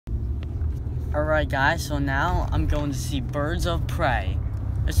Alright guys, so now I'm going to see Birds of Prey.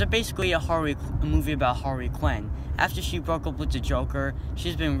 It's basically a movie about Harley Quinn. After she broke up with the Joker,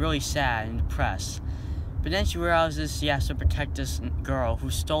 she's been really sad and depressed. But then she realizes she has to protect this girl who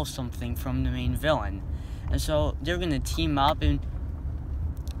stole something from the main villain. And so they're going to team up and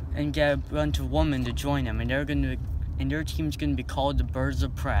get a bunch of women to join them. And their team's going to be called the Birds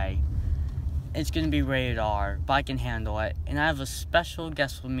of Prey. It's going to be rated R, but I can handle it. And I have a special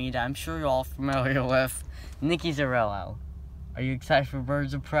guest with me that I'm sure you're all familiar with, Nikki Zarello. Are you excited for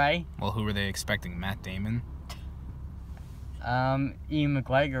Birds of Prey? Well, who were they expecting? Matt Damon? Ewan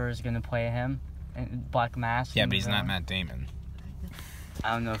McGregor is going to play him in Black Mask. Yeah, but he's not Matt Damon.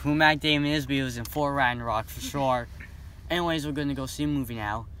 I don't know who Matt Damon is, but he was in Thor Ragnarok for sure. Anyways, we're going to go see a movie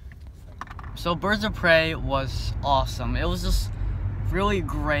now. So Birds of Prey was awesome. It was just really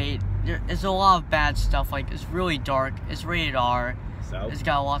great. There's a lot of bad stuff, like it's really dark, it's rated R, so it's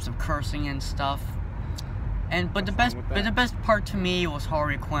got lots of cursing and stuff. But the best part to me was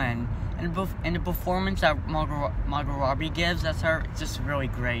Harley Quinn, and the performance that Margot Robbie gives, it's just really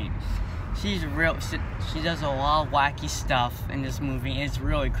great. She does a lot of wacky stuff in this movie, and it's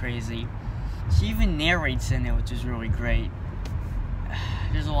really crazy. She even narrates in it, which is really great.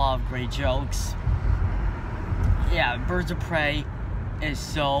 There's a lot of great jokes. Yeah, Birds of Prey is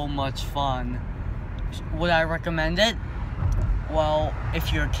so much fun. Would I recommend it? Well,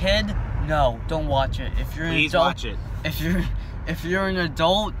 if you're a kid, no, don't watch it. If you're an adult, watch it. If you're an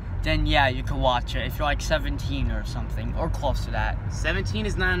adult, then yeah, you can watch it. If you're like 17 or something, or close to that. 17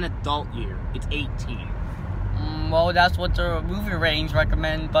 is not an adult year. It's 18. Well, that's what the movie ratings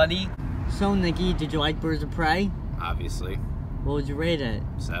recommend, buddy. So, Nikki, did you like Birds of Prey? Obviously. What would you rate it?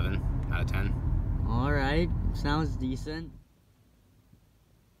 7 out of 10. Alright, sounds decent.